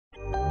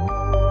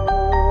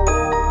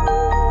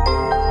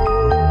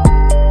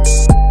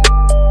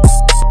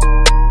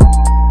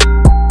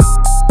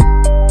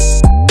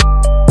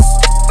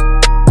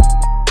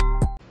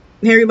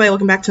Hey everybody,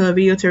 welcome back to another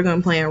video. Today we're going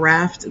to be playing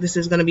Raft. This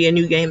is going to be a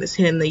new game that's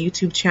hitting the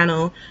YouTube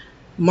channel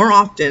more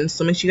often,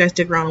 so make sure you guys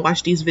stick around and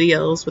watch these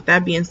videos. With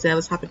that being said,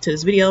 let's hop into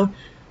this video.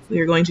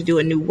 We are going to do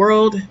a new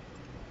world.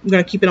 I'm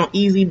going to keep it on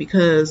easy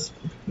because,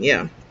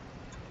 yeah,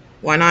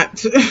 why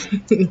not?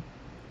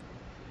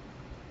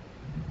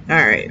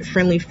 Alright,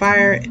 friendly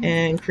fire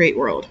and create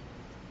world.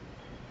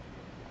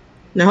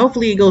 Now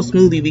hopefully it goes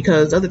smoothly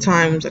because other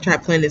times I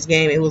tried playing this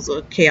game, it was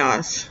a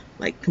chaos,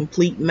 like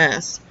complete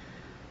mess.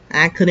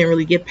 I couldn't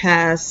really get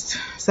past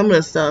some of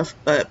the stuff,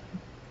 but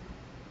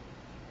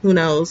who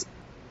knows.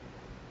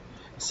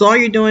 So all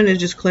you're doing is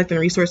just collecting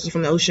resources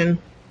from the ocean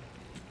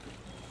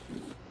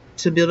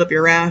to build up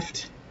your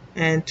raft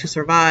and to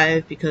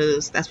survive,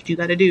 because that's what you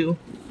got to do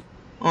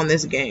on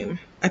this game.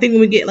 I think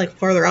when we get like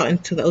farther out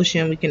into the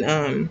ocean, we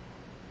can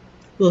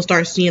we'll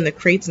start seeing the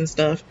crates and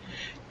stuff.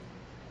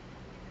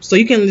 So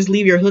you can just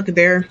leave your hook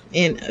there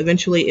and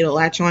eventually it'll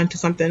latch on to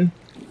something,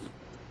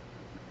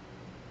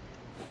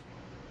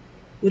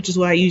 which is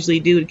what I usually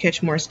do to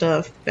catch more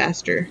stuff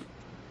faster.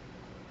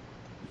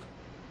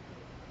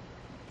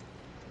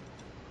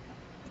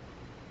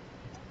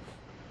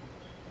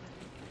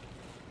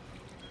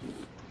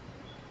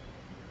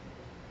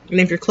 And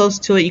if you're close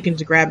to it, you can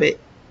just grab it.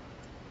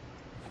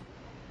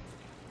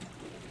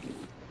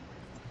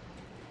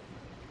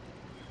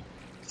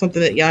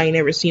 Something that y'all ain't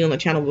never seen on the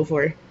channel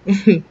before.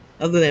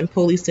 Other than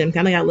Police Sim.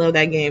 Kinda I love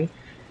that game.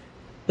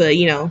 But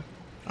you know,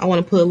 I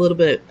want to put a little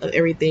bit of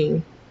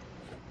everything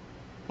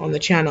on the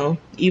channel.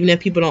 Even if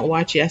people don't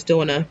watch it, I still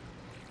want to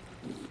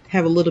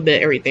have a little bit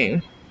of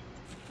everything,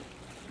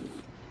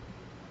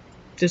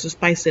 just to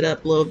spice it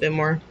up a little bit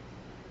more.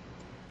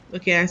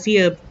 Okay, I see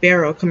a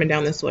barrel coming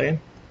down this way.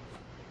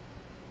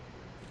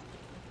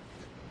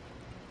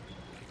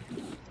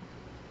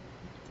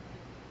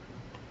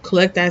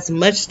 Collect as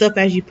much stuff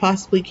as you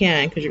possibly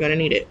can because you're going to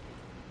need it.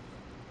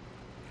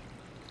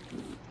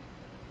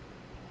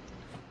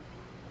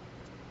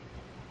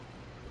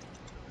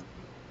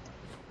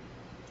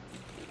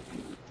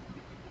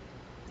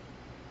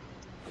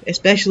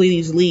 Especially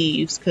these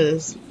leaves,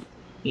 because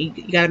you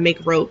got to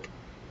make rope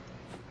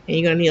and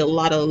you're going to need a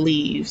lot of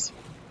leaves.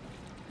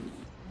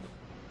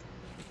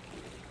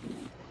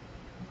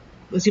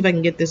 Let's see if I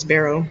can get this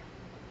barrel.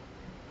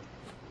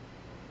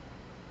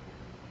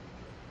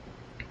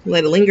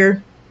 Let it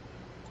linger.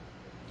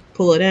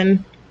 Pull it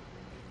in.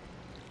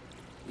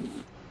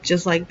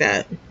 Just like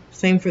that.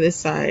 Same for this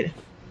side.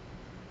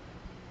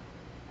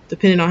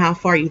 Depending on how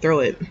far you throw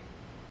it.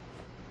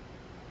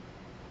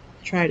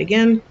 Try it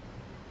again.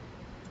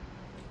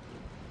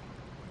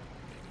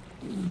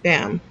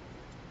 Bam.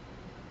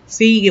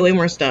 See, you get way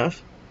more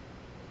stuff.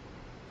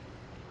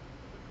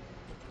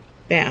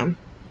 Bam.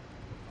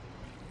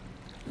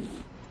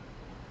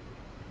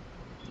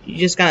 You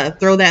just gotta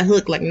throw that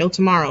hook like no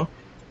tomorrow.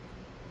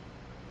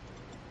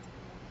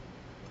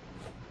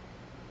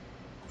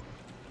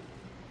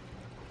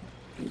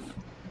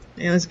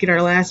 And let's get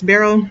our last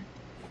barrel.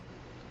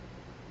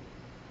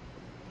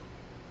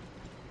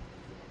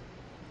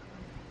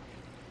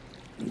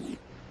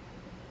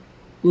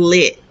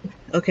 Lit.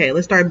 Okay,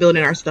 let's start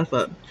building our stuff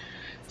up.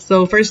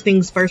 So first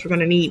things first, we're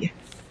gonna need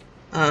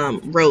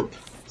rope.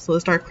 So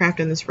let's start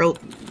crafting this rope.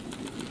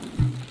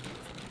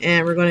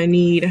 And we're gonna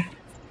need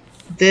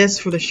this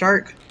for the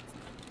shark.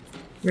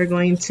 We're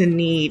going to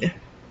need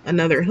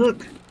another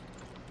hook.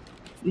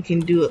 We can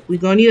do it. We're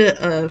gonna need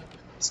a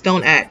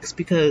stone axe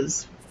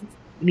because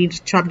we need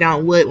to chop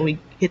down wood when we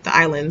hit the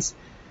islands.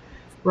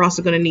 We're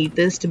also gonna need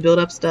this to build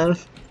up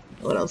stuff.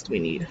 What else do we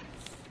need?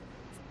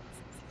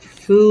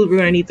 Food. We're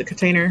gonna need the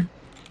container.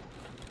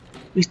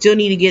 We still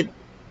need to get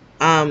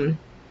I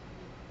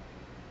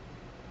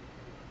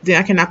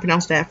cannot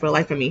pronounce that for the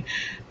life of me.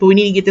 But we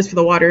need to get this for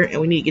the water, and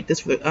we need to get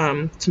this for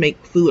the, to make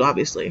food,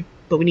 obviously.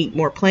 But we need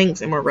more planks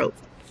and more rope.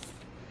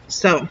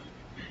 So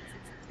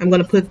I'm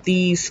gonna put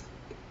these.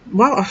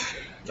 Wow.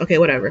 Okay,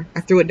 whatever. I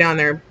threw it down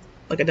there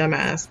like a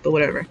dumbass, but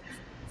whatever.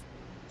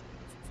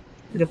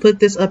 I'm gonna put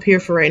this up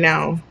here for right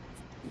now.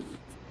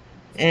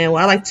 And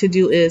what I like to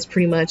do is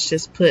pretty much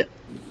just put.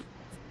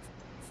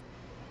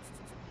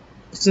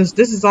 Since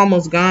this is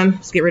almost gone,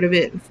 let's get rid of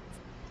it.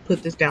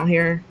 Put this down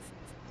here.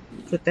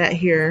 Put that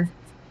here.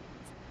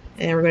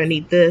 And we're going to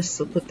need this.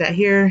 So put that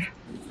here.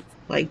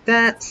 Like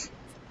that.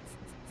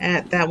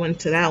 Add that one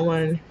to that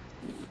one.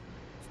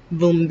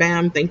 Boom,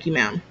 bam. Thank you,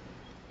 ma'am.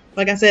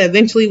 Like I said,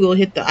 eventually we'll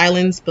hit the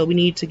islands. But we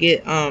need to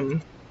get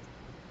a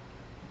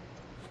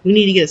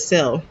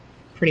sail,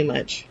 pretty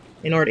much,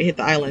 in order to hit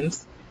the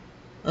islands.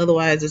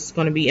 Otherwise, it's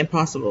going to be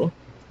impossible.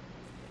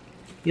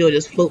 You'll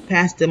just float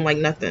past them like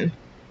nothing.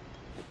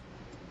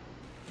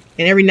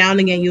 And every now and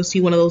again, you'll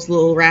see one of those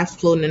little rafts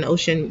floating in the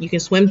ocean. You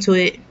can swim to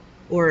it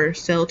or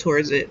sail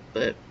towards it,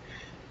 but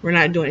we're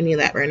not doing any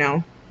of that right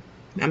now.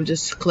 I'm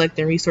just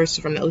collecting resources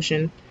from the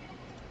ocean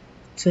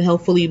to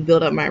hopefully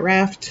build up my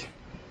raft.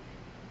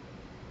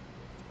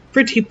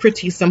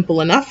 Pretty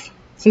simple enough.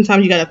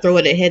 Sometimes you gotta throw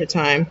it ahead of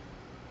time,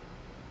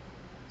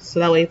 so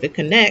that way if it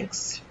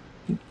connects,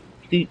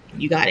 you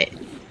got it.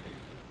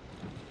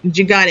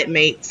 You got it,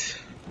 mate.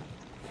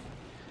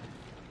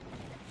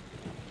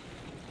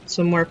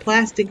 Some more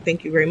plastic.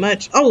 Thank you very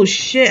much. Oh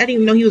shit, I didn't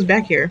even know he was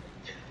back here.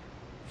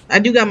 I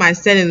do got my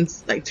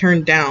settings like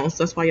turned down,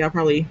 so that's why y'all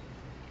probably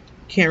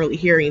can't really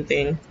hear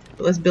anything.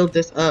 But let's build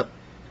this up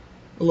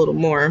a little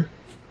more.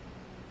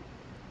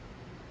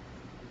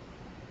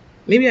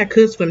 Maybe I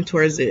could swim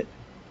towards it.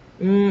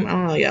 I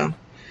don't know, y'all.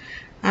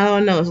 I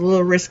don't know. It's a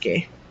little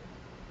risky.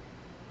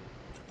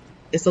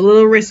 It's a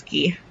little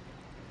risky.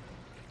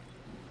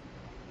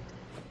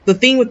 The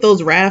thing with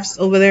those rafts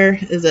over there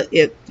is that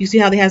you see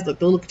how they has the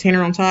little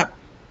container on top?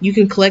 You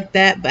can collect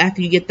that, but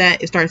after you get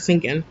that, it starts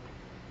sinking.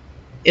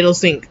 It'll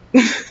sink.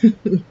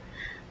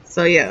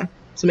 So yeah.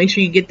 So make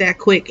sure you get that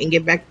quick and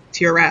get back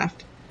to your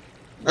raft.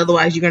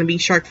 Otherwise, you're going to be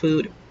shark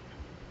food.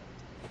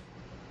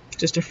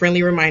 Just a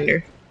friendly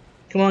reminder.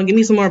 Come on, give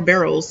me some more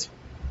barrels.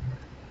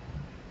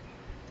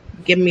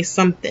 Give me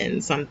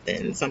something,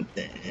 something,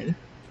 something.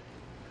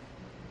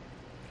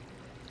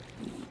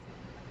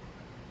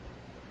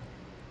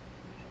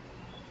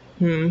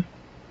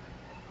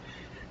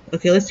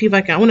 Okay, let's see if I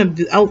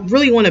can. I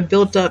really want to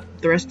build up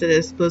the rest of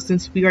this, but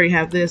since we already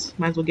have this,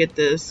 might as well get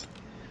this.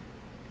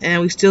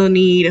 And we still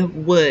need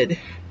wood,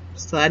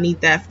 so I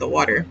need that for the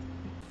water.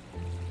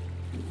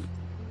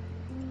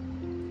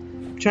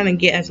 I'm trying to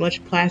get as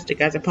much plastic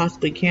as I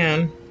possibly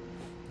can.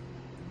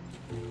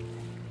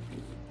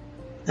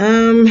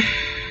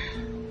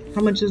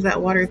 How much is that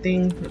water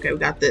thing? Okay, we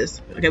got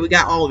this. Okay, we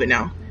got all of it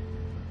now.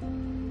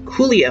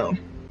 Coolio.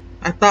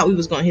 I thought we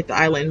was gonna hit the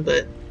island,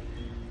 but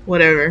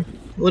whatever.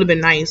 It would have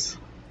been nice.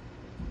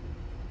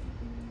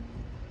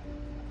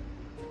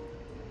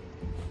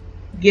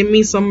 Give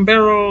me some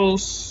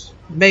barrels,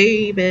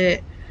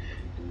 baby.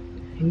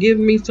 Give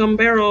me some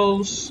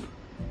barrels,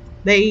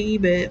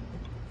 baby.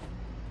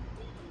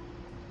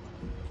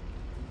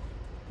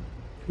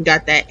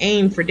 Got that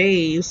aim for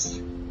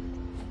days.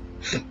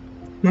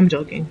 I'm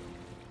joking.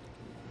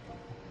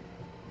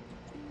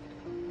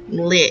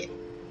 Lit.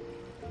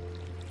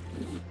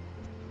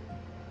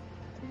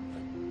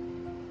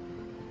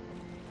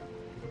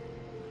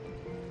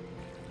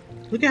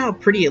 Look at how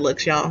pretty it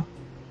looks, y'all.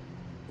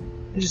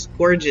 It's just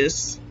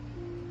gorgeous.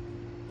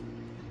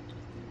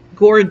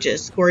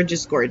 Gorgeous,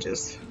 gorgeous,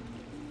 gorgeous.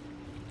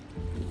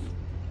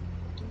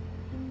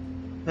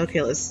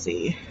 Okay, let's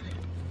see.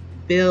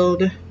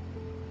 Build.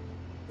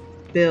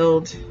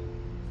 Build.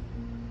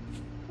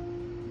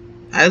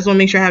 I just want to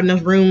make sure I have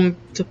enough room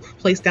to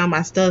place down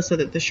my stuff so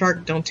that the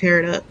shark don't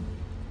tear it up.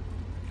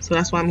 So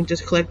that's why I'm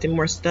just collecting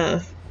more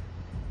stuff.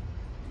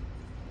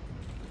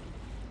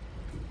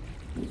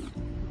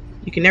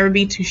 You can never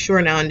be too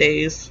sure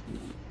nowadays.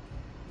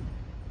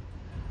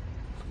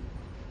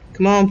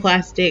 Come on,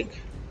 plastic.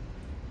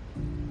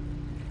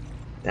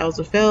 That was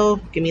a fail.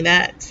 Give me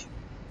that.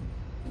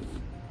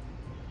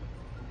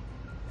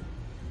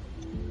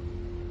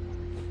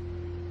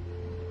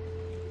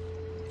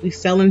 We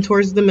sailing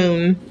towards the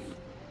moon.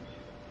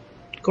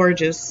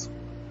 Gorgeous.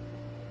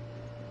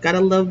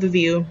 Gotta love the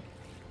view.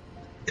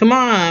 Come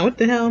on, what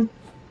the hell?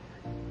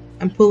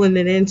 I'm pulling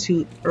it in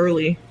too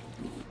early.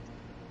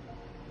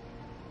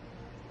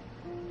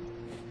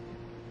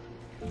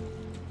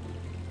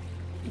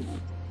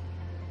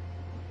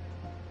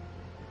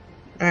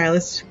 Alright,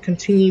 let's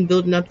continue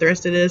building up the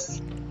rest of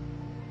this.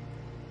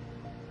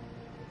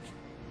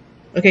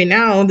 Okay,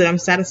 now that I'm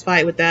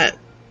satisfied with that,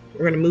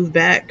 we're gonna move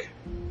back.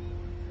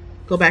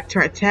 Go back to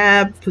our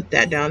tab, put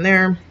that down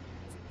there.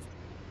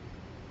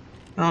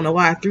 I don't know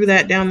why I threw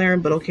that down there,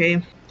 but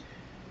okay.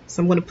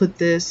 So I'm going to put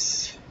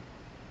this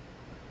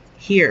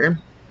here.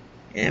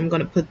 And I'm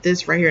going to put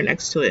this right here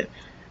next to it.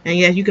 And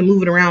yeah, you can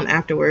move it around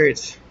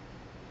afterwards.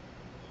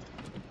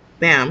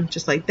 Bam,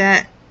 just like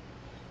that.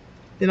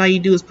 Then all you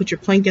do is put your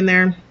plank in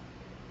there.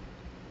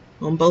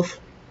 On both.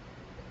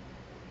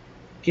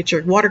 Get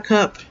your water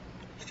cup.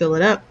 Fill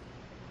it up.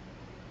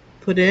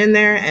 Put it in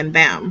there and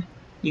bam.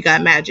 You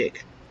got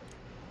magic.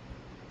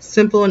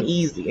 Simple and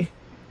easy.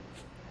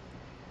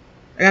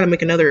 I gotta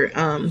make another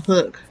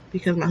hook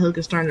because my hook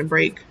is starting to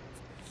break.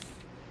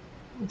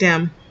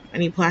 Damn, I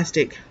need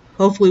plastic.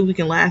 Hopefully we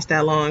can last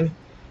that long.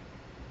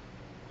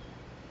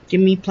 Give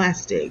me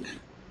plastic.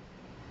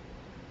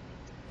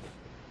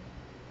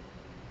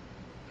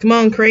 Come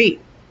on, crate.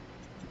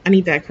 I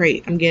need that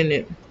crate. I'm getting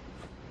it.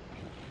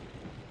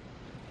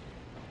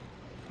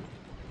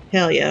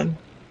 Hell yeah.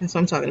 That's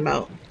what I'm talking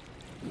about.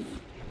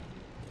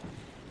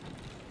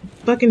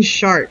 Fucking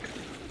shark.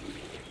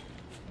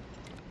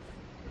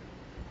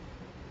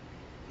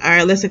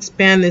 Alright, let's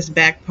expand this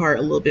back part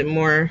a little bit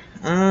more.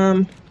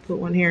 Put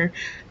one here.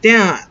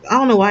 Damn, I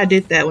don't know why I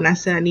did that when I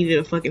said I needed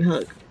a fucking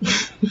hook.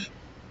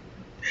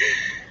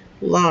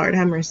 Lord,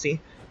 have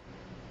mercy.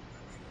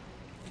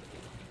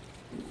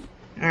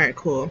 Alright,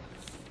 cool.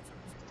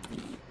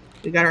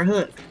 We got our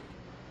hook.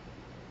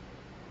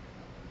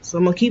 So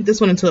I'm gonna keep this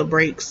one until it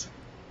breaks.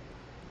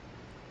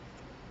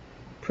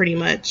 Pretty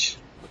much.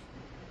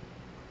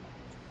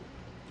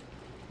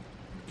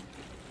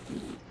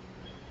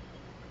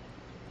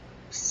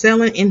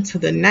 Sailing into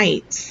the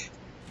night.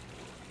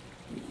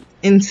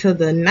 Into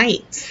the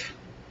night.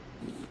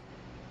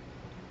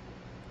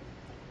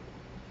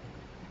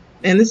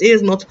 And this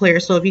is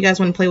multiplayer, so if you guys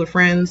want to play with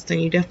friends, then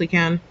you definitely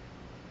can.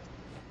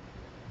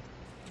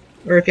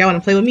 Or if y'all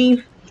want to play with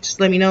me, just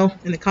let me know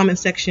in the comment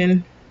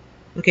section.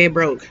 Okay, it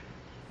broke.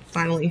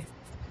 Finally.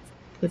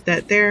 Put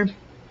that there.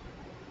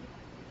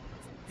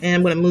 And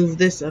I'm going to move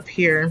this up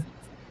here.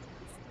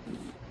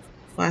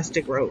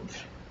 Plastic rope.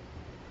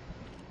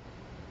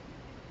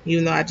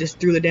 Even though I just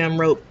threw the damn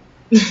rope.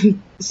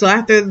 So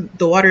after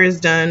the water is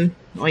done,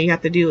 all you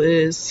have to do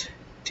is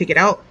take it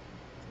out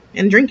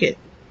and drink it.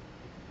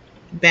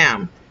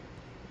 Bam.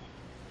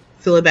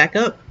 Fill it back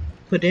up.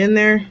 Put it in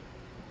there.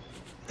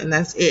 And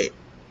that's it.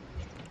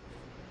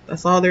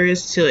 That's all there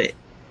is to it.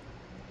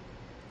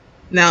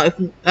 Now, if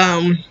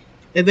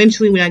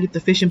eventually when I get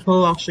the fishing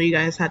pole, I'll show you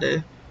guys how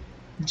to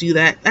do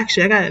that.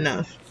 Actually, I got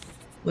enough.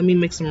 Let me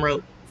make some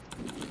rope.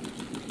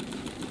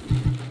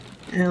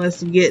 And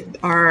let's get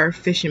our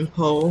fishing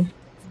pole.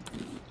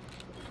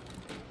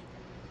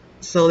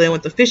 So then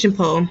with the fishing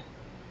pole,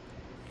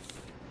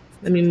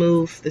 let me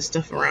move this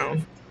stuff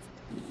around.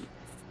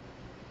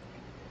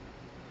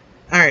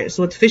 Alright,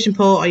 so with the fishing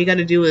pole, all you got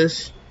to do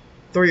is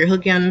throw your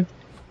hook in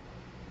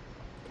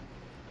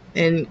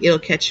and it'll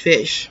catch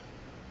fish.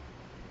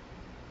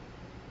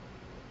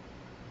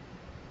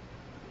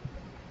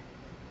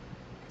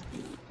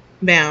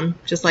 Bam,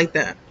 just like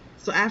that.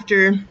 So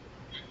after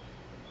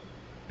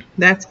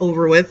that's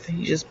over with,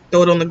 you just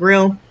throw it on the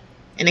grill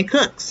and it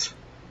cooks.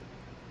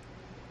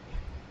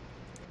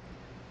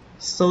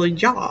 So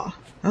yeah,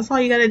 that's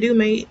all you gotta do,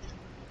 mate.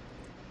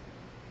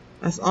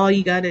 That's all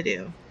you gotta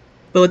do.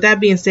 But with that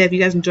being said, if you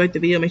guys enjoyed the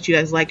video, make sure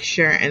you guys like,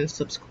 share, and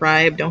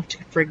subscribe. Don't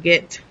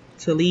forget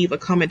to leave a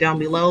comment down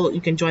below.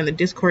 You can join the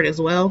Discord as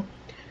well.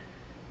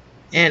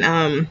 And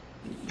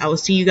I will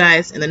see you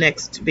guys in the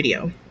next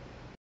video.